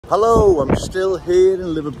Hello, I'm still here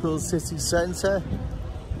in Liverpool city centre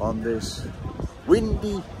on this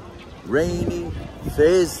windy, rainy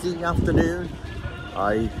Thursday afternoon.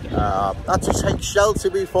 I had to take shelter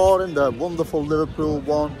before in the wonderful Liverpool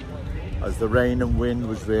one, as the rain and wind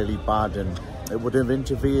was really bad and it would have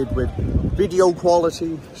interfered with video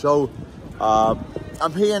quality. So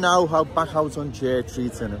I'm here now, back out on J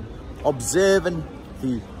Street, and I'm observing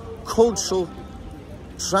the cultural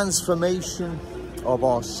transformation of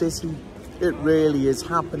our city. It really is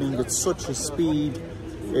happening at such a speed.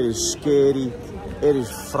 It is scary, it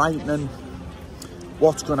is frightening.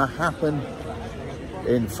 What's going to happen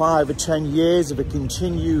in 5 or 10 years if it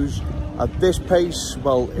continues at this pace?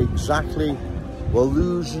 Well, exactly, we're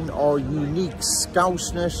losing our unique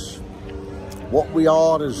Scousness, what we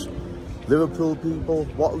are as Liverpool people,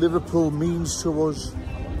 what Liverpool means to us,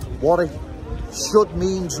 what it should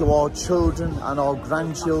mean to our children and our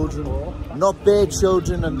grandchildren, not their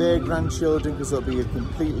children and their grandchildren, because it'll be a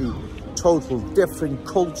completely total different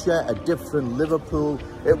culture, a different Liverpool.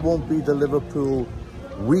 It won't be the Liverpool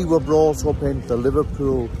we were brought up in, the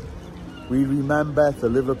Liverpool we remember, the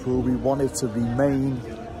Liverpool we want it to remain.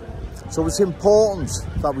 So it's important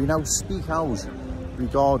that we now speak out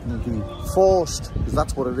regarding the forced, because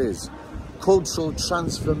that's what it is, cultural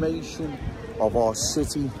transformation of our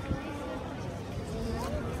city.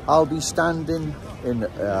 I'll be standing in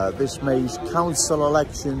this May's council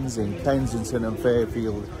elections in Kensington and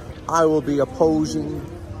Fairfield. I will be opposing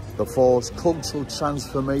the forced cultural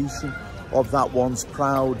transformation of that once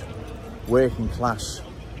proud working class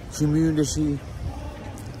community.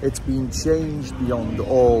 It's been changed beyond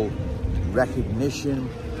all recognition.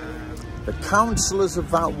 The councillors of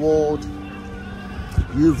that ward,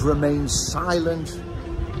 you've remained silent.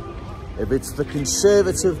 If it's the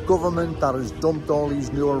Conservative government that has dumped all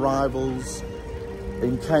these new arrivals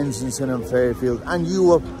in Kensington and Fairfield, and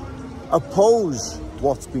you oppose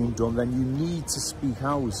what's being done, then you need to speak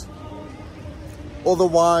out.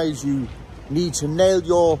 Otherwise, you need to nail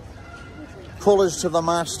your colours to the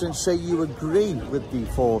mast and say you agree with the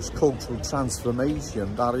forced cultural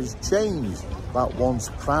transformation that has changed that once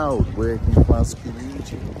proud working class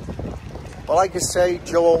community. But like I say,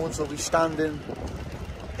 Joe Owens will be standing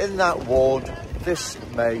in that ward this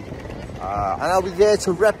May, and I'll be there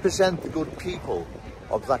to represent the good people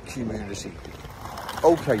of that community.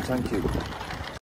 Okay, thank you.